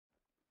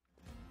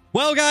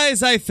Well,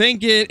 guys, I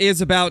think it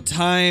is about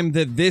time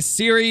that this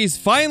series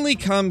finally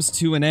comes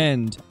to an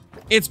end.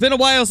 It's been a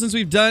while since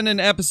we've done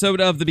an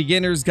episode of the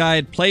Beginner's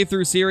Guide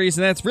playthrough series,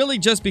 and that's really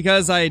just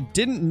because I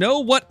didn't know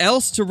what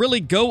else to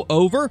really go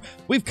over.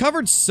 We've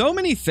covered so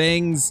many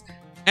things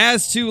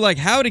as to like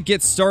how to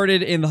get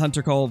started in the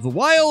Hunter Call of the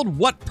Wild,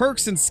 what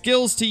perks and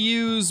skills to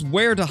use,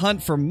 where to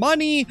hunt for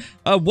money,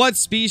 what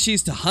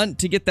species to hunt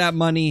to get that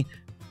money,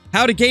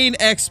 how to gain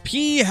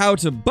XP, how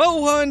to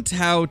bow hunt,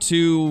 how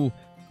to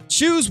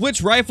choose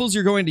which rifles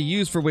you're going to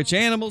use for which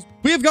animals.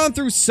 We have gone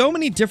through so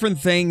many different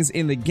things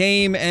in the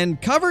game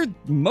and covered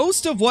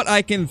most of what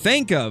I can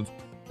think of.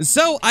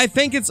 So I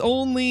think it's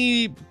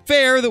only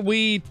fair that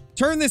we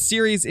turn this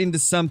series into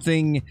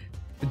something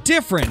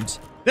different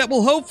that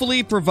will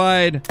hopefully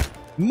provide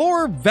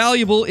more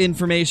valuable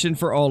information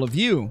for all of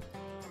you.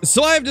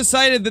 So I've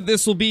decided that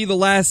this will be the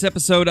last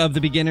episode of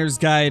the Beginner's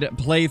Guide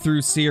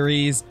playthrough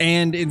series,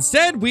 and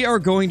instead we are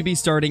going to be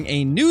starting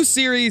a new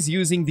series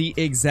using the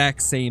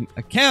exact same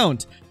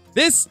account.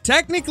 This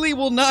technically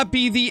will not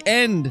be the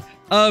end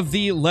of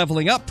the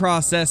leveling up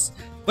process,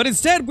 but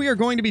instead we are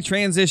going to be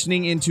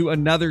transitioning into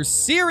another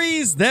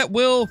series that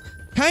will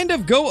kind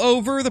of go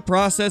over the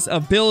process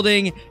of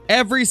building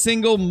every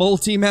single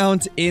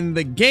multi-mount in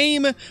the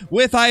game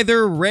with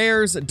either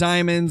rares,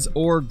 diamonds,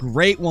 or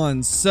great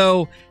ones.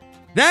 So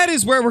that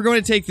is where we're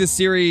going to take this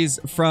series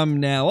from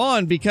now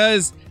on,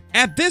 because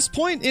at this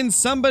point in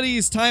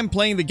somebody's time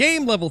playing the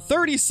game, level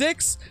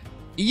 36,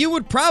 you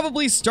would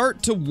probably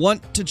start to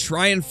want to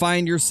try and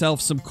find yourself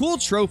some cool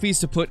trophies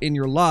to put in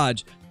your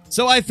lodge.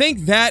 So I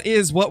think that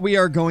is what we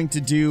are going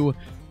to do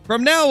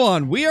from now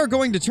on. We are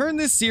going to turn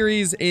this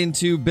series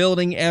into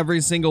building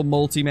every single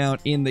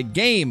multi-mount in the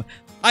game.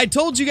 I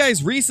told you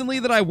guys recently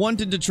that I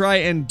wanted to try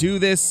and do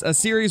this, a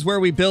series where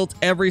we built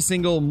every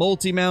single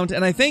multi-mount,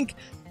 and I think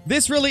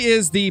this really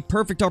is the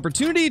perfect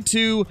opportunity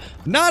to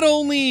not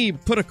only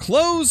put a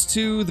close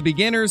to the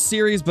Beginners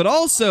series, but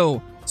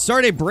also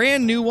start a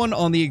brand new one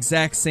on the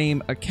exact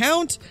same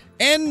account.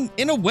 And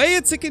in a way,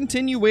 it's a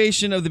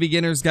continuation of the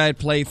Beginner's Guide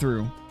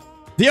playthrough.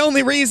 The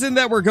only reason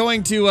that we're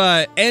going to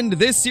end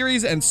this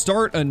series and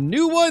start a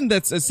new one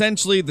that's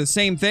essentially the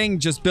same thing,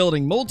 just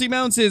building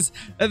multi-mounts, is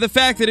the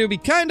fact that it would be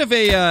kind of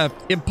a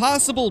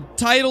impossible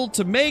title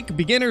to make.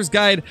 Beginner's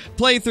Guide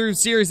playthrough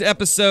series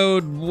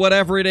episode,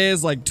 whatever it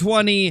is, like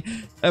 20,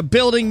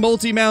 building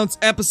multi-mounts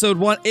episode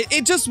 1.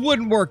 It just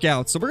wouldn't work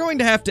out. So we're going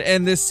to have to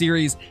end this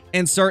series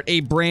and start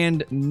a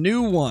brand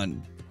new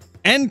one.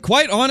 And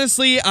quite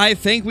honestly, I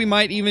think we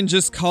might even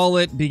just call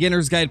it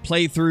Beginner's Guide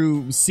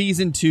Playthrough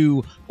Season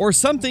 2 or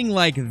something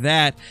like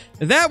that.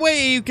 That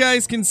way you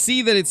guys can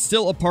see that it's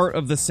still a part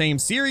of the same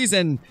series,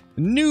 and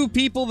new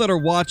people that are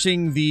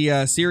watching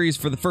the series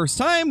for the first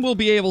time will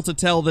be able to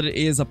tell that it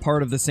is a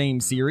part of the same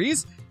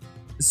series.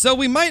 So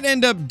we might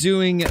end up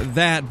doing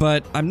that,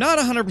 but I'm not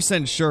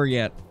 100% sure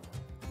yet.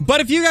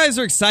 But if you guys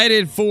are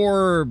excited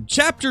for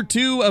Chapter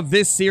 2 of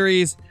this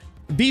series,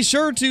 be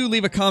sure to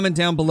leave a comment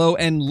down below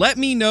and let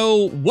me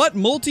know what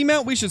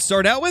multi-mount we should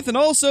start out with, and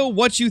also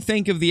what you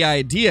think of the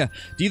idea.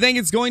 Do you think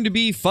it's going to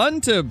be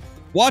fun to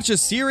watch a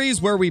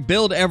series where we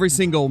build every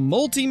single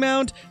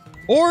multi-mount,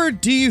 or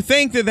do you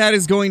think that that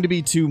is going to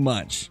be too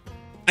much?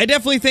 I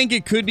definitely think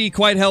it could be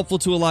quite helpful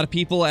to a lot of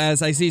people,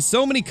 as I see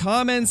so many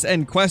comments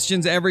and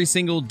questions every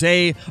single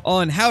day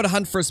on how to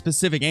hunt for a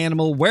specific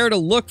animal, where to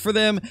look for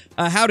them,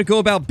 how to go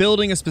about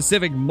building a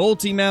specific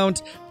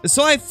multi-mount.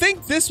 So I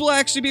think this will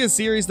actually be a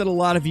series that a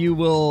lot of you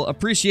will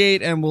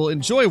appreciate and will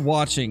enjoy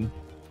watching.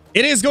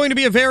 It is going to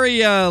be a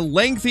very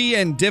lengthy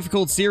and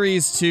difficult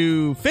series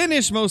to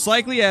finish, most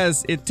likely,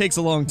 as it takes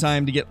a long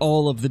time to get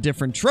all of the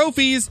different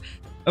trophies.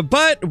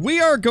 But we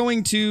are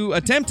going to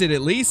attempt it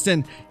at least,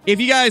 and if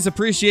you guys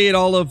appreciate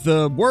all of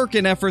the work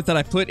and effort that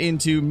I put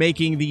into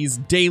making these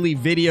daily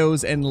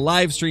videos and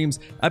live streams,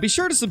 be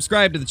sure to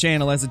subscribe to the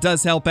channel, as it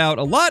does help out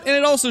a lot, and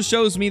it also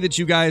shows me that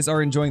you guys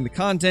are enjoying the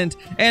content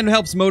and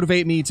helps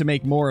motivate me to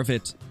make more of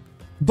it.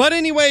 But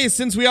anyway,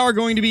 since we are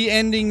going to be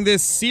ending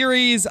this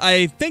series,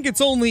 I think it's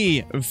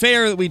only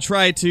fair that we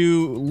try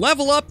to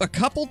level up a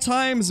couple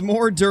times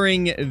more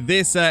during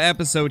this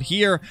episode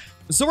here.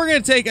 So we're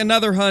going to take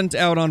another hunt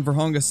out on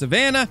Virunga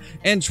Savannah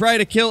and try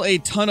to kill a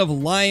ton of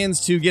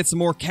lions to get some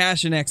more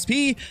cash and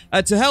XP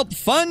to help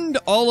fund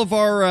all of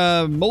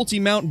our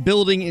multi-mount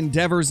building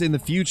endeavors in the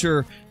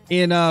future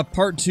in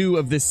part 2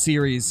 of this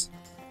series.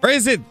 Or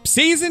is it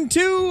season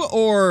 2,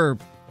 or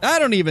I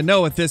don't even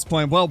know at this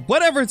point. Well,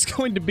 whatever it's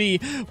going to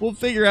be, we'll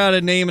figure out a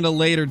name at a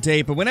later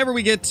date. But whenever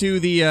we get to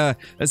the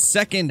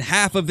second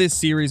half of this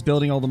series,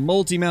 building all the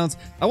multi-mounts,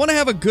 I want to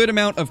have a good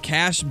amount of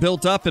cash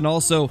built up and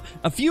also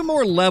a few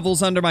more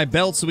levels under my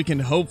belt so we can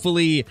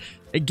hopefully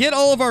get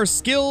all of our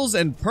skills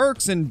and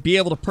perks and be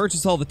able to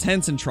purchase all the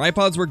tents and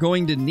tripods we're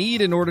going to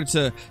need in order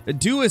to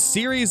do a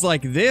series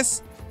like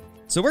this.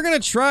 So we're going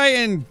to try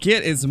and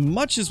get as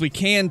much as we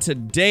can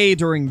today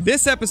during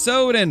this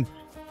episode, and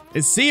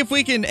see if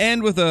we can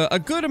end with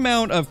a good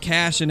amount of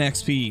cash and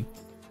XP.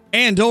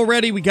 And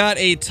already we got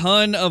a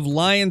ton of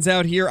lions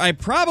out here. I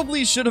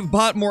probably should have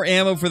bought more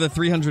ammo for the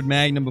 300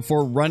 Magnum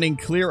before running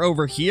clear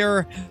over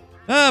here.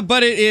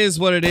 But it is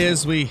what it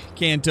is. We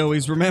can't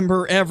always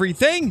remember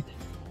everything.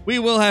 We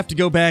will have to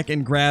go back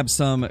and grab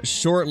some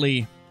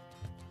shortly.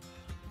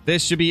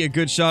 This should be a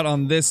good shot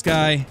on this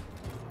guy.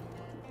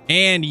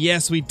 And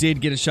yes, we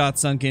did get a shot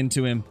sunk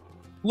into him.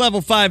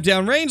 Level 5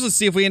 downrange. Let's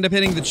see if we end up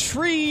hitting the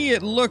tree.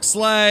 It looks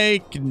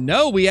like...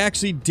 no, we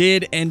actually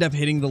did end up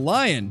hitting the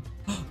lion.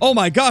 Oh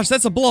my gosh,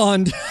 that's a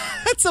blonde.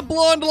 That's a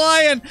blonde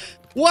lion.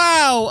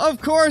 Wow,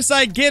 of course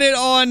I get it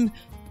on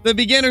the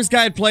Beginner's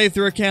Guide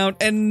playthrough account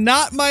and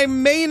not my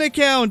main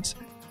account.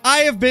 I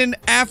have been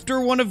after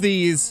one of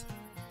these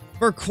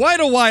for quite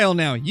a while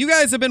now. You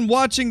guys have been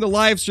watching the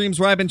live streams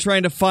where I've been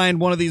trying to find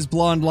one of these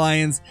blonde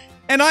lions,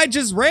 and I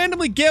just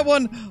randomly get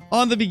one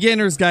on the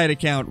Beginner's Guide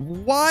account.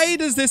 Why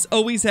does this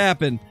always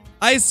happen?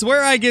 I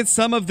swear I get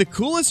some of the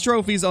coolest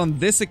trophies on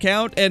this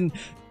account and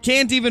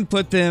can't even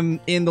put them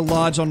in the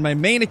lodge on my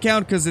main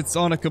account because it's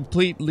on a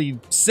completely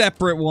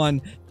separate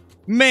one.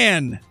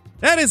 Man,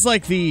 that is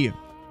like the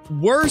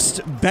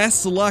worst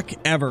best luck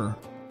ever.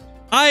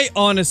 I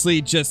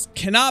honestly just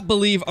cannot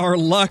believe our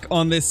luck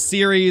on this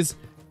series.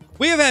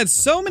 We have had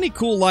so many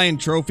cool lion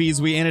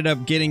trophies. We ended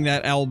up getting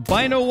that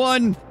albino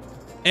one,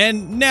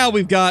 and now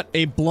we've got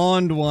a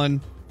blonde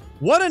one.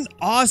 What an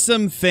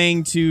awesome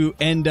thing to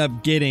end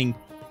up getting.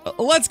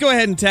 Let's go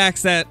ahead and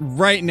tax that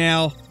right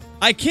now.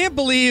 I can't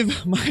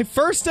believe my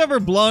first ever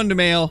blonde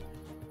male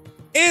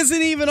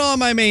isn't even on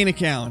my main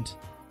account.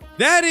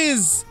 That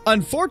is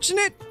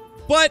unfortunate,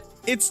 but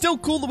it's still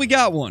cool that we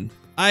got one.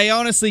 I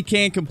honestly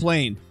can't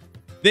complain.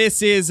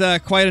 This is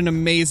quite an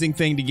amazing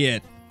thing to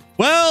get.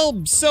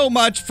 Well, so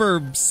much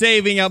for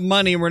saving up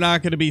money. We're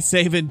not going to be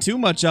saving too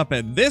much up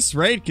at this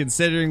rate,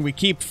 considering we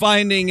keep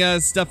finding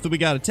stuff that we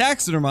got to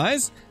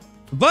taxidermize.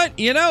 But,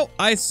 you know,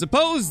 I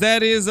suppose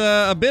that is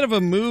a bit of a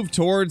move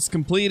towards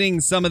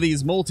completing some of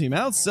these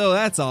multi-mounts, so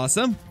that's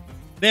awesome.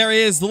 There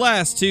is the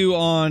last two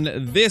on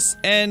this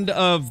end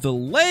of the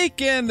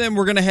lake, and then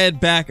we're going to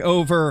head back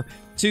over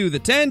to the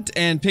tent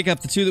and pick up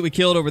the two that we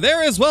killed over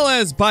there, as well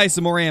as buy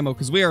some more ammo,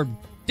 because we are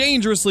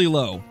dangerously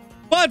low.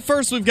 But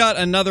first, we've got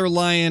another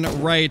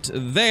lion right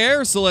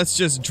there, so let's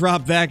just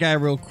drop that guy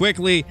real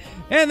quickly,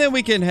 and then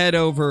we can head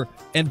over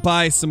and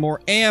buy some more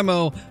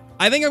ammo.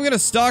 I think I'm going to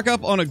stock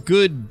up on a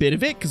good bit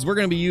of it because we're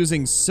going to be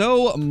using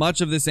so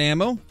much of this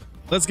ammo.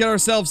 Let's get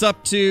ourselves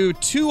up to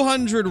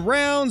 200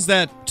 rounds.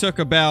 That took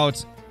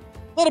about a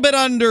little bit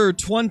under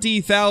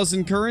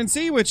 20,000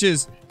 currency, which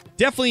is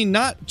definitely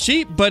not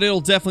cheap, but it'll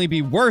definitely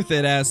be worth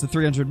it, as the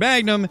 300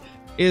 Magnum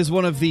is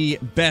one of the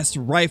best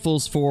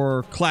rifles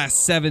for class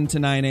 7 to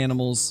 9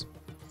 animals.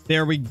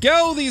 There we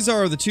go. These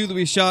are the two that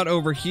we shot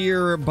over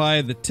here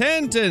by the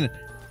tent, and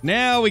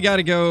now we got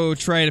to go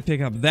try to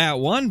pick up that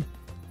one.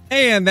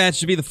 And that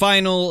should be the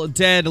final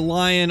dead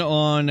lion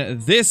on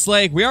this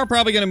lake. We are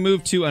probably going to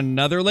move to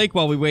another lake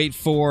while we wait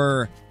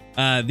for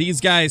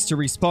these guys to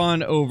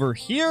respawn over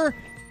here,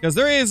 because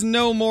there is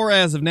no more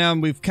as of now,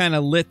 and we've kind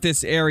of lit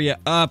this area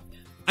up.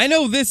 I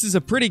know this is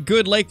a pretty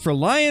good lake for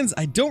lions.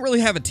 I don't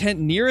really have a tent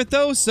near it,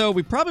 though, so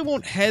we probably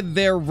won't head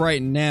there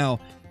right now.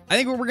 I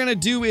think what we're going to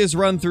do is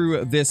run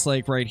through this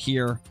lake right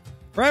here.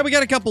 All right, we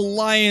got a couple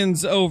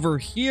lions over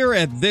here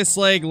at this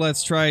lake.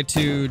 Let's try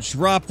to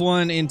drop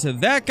one into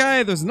that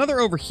guy. There's another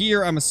over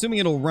here. I'm assuming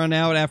it'll run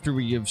out after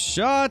we give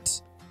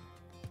shot,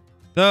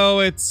 though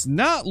it's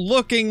not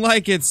looking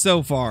like it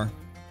so far.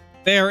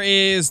 There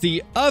is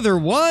the other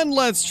one.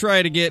 Let's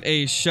try to get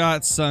a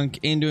shot sunk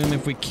into him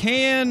if we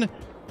can.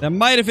 That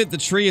might have hit the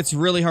tree. It's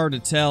really hard to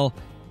tell.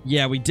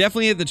 Yeah, we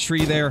definitely hit the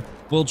tree there.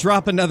 We'll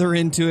drop another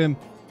into him,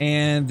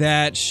 and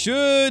that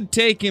should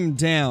take him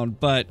down.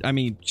 But, I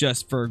mean,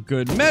 just for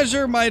good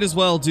measure, might as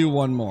well do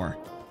one more.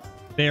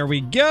 There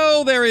we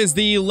go. There is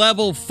the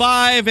level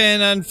 5,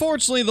 and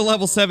unfortunately, the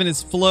level 7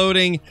 is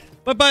floating.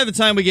 But by the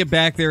time we get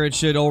back there, it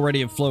should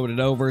already have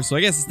floated over. So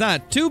I guess it's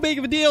not too big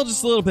of a deal,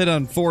 just a little bit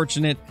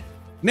unfortunate.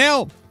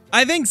 Now,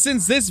 I think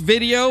since this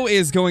video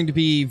is going to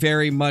be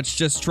very much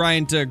just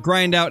trying to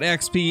grind out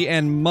XP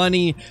and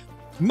money,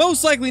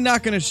 most likely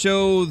not going to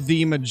show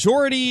the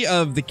majority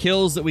of the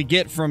kills that we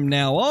get from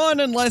now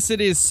on, unless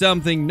it is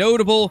something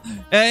notable,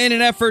 in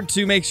an effort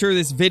to make sure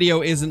this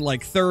video isn't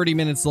like 30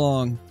 minutes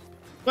long.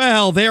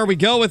 Well, there we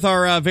go with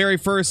our very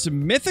first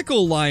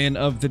mythical lion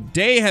of the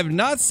day. Have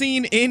not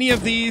seen any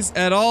of these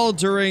at all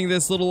during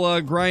this little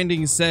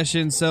grinding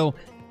session, so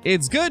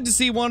it's good to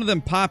see one of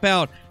them pop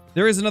out.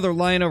 There is another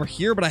lion over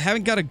here, but I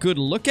haven't got a good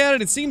look at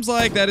it. It seems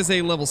like that is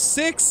a level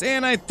 6,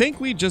 and I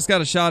think we just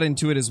got a shot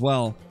into it as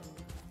well.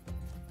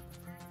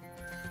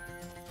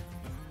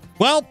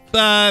 Well,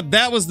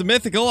 that was the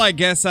mythical. I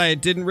guess I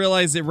didn't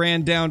realize it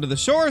ran down to the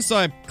shore, so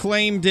I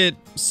claimed it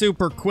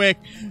super quick.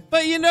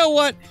 But you know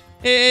what?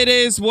 It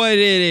is what it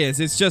is.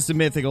 It's just a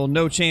mythical.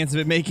 No chance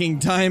of it making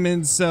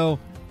diamonds, so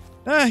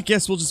I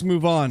guess we'll just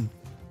move on.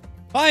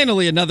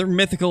 Finally, another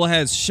mythical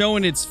has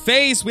shown its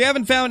face. We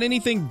haven't found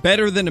anything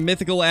better than a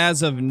mythical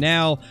as of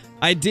now.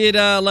 I did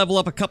level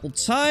up a couple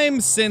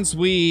times since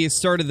we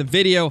started the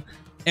video,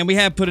 And we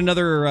have put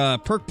another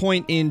perk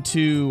point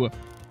into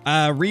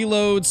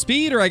reload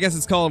speed, or I guess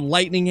it's called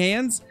lightning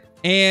hands.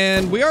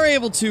 And we are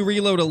able to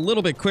reload a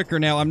little bit quicker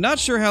now. I'm not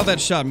sure how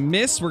that shot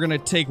missed. We're going to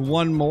take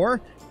one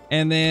more.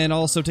 And then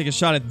also take a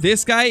shot at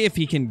this guy if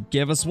he can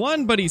give us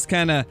one. But he's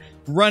kind of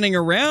running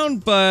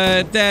around.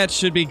 But that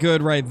should be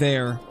good right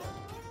there.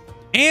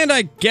 And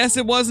I guess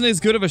it wasn't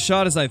as good of a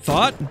shot as I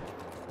thought.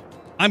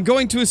 I'm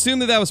going to assume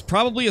that that was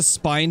probably a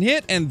spine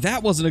hit. And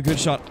that wasn't a good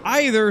shot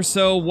either.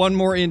 So one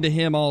more into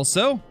him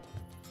also.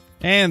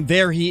 And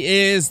there he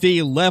is,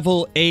 the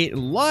level 8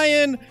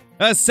 lion.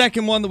 A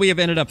second one that we have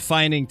ended up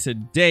finding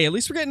today. At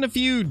least we're getting a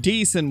few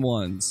decent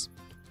ones.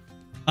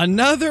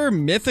 Another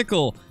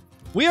mythical.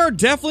 We are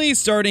definitely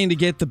starting to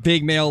get the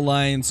big male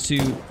lions to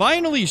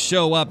finally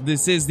show up.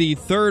 This is the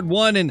third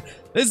one, and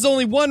this is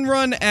only one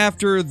run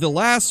after the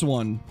last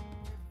one.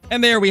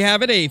 And there we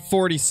have it, a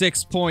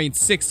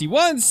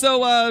 46.61,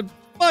 so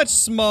much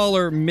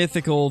smaller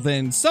mythical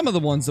than some of the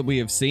ones that we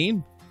have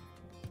seen.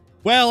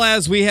 Well,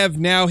 as we have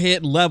now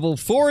hit level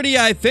 40,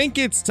 I think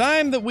it's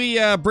time that we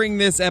bring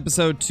this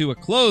episode to a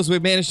close.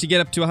 We've managed to get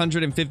up to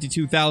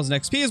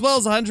 152,000 XP as well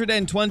as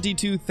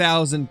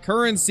 122,000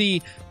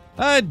 currency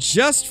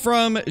just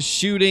from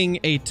shooting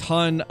a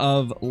ton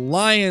of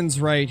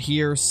lions right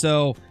here.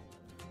 So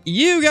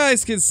you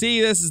guys can see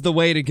this is the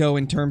way to go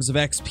in terms of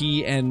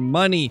XP and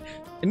money.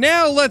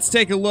 Now let's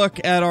take a look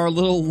at our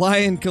little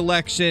lion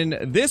collection.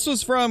 This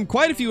was from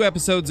quite a few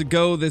episodes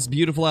ago, this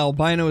beautiful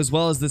albino as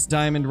well as this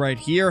diamond right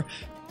here.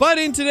 But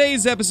in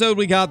today's episode,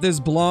 we got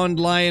this blonde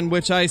lion,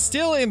 which I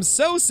still am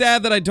so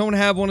sad that I don't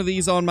have one of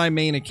these on my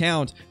main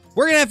account.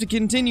 We're gonna have to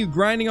continue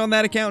grinding on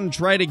that account and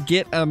try to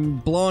get a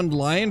blonde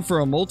lion for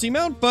a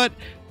multi-mount, but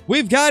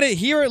we've got it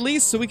here at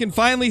least, so we can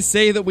finally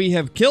say that we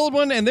have killed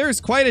one, and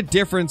there's quite a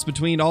difference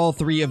between all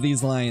three of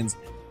these lions.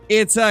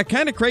 It's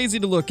kind of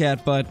crazy to look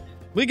at, but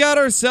we got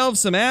ourselves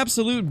some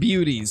absolute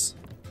beauties.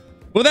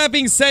 With that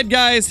being said,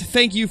 guys,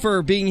 thank you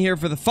for being here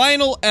for the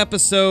final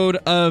episode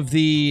of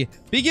the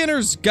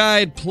Beginner's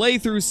Guide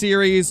playthrough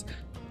series.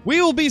 We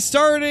will be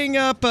starting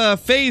up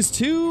phase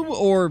 2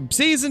 or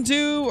season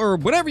 2 or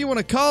whatever you want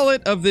to call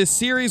it of this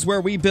series where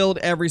we build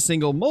every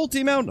single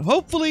multi-mount,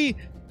 hopefully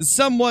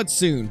somewhat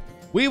soon.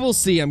 We will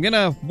see. I'm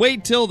gonna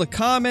wait till the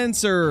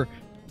comments are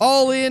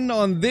all in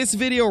on this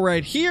video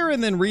right here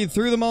and then read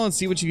through them all and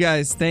see what you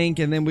guys think,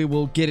 and then we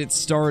will get it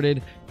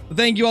started. But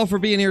thank you all for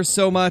being here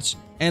so much,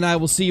 and I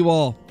will see you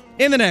all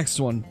in the next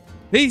one.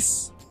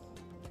 Peace.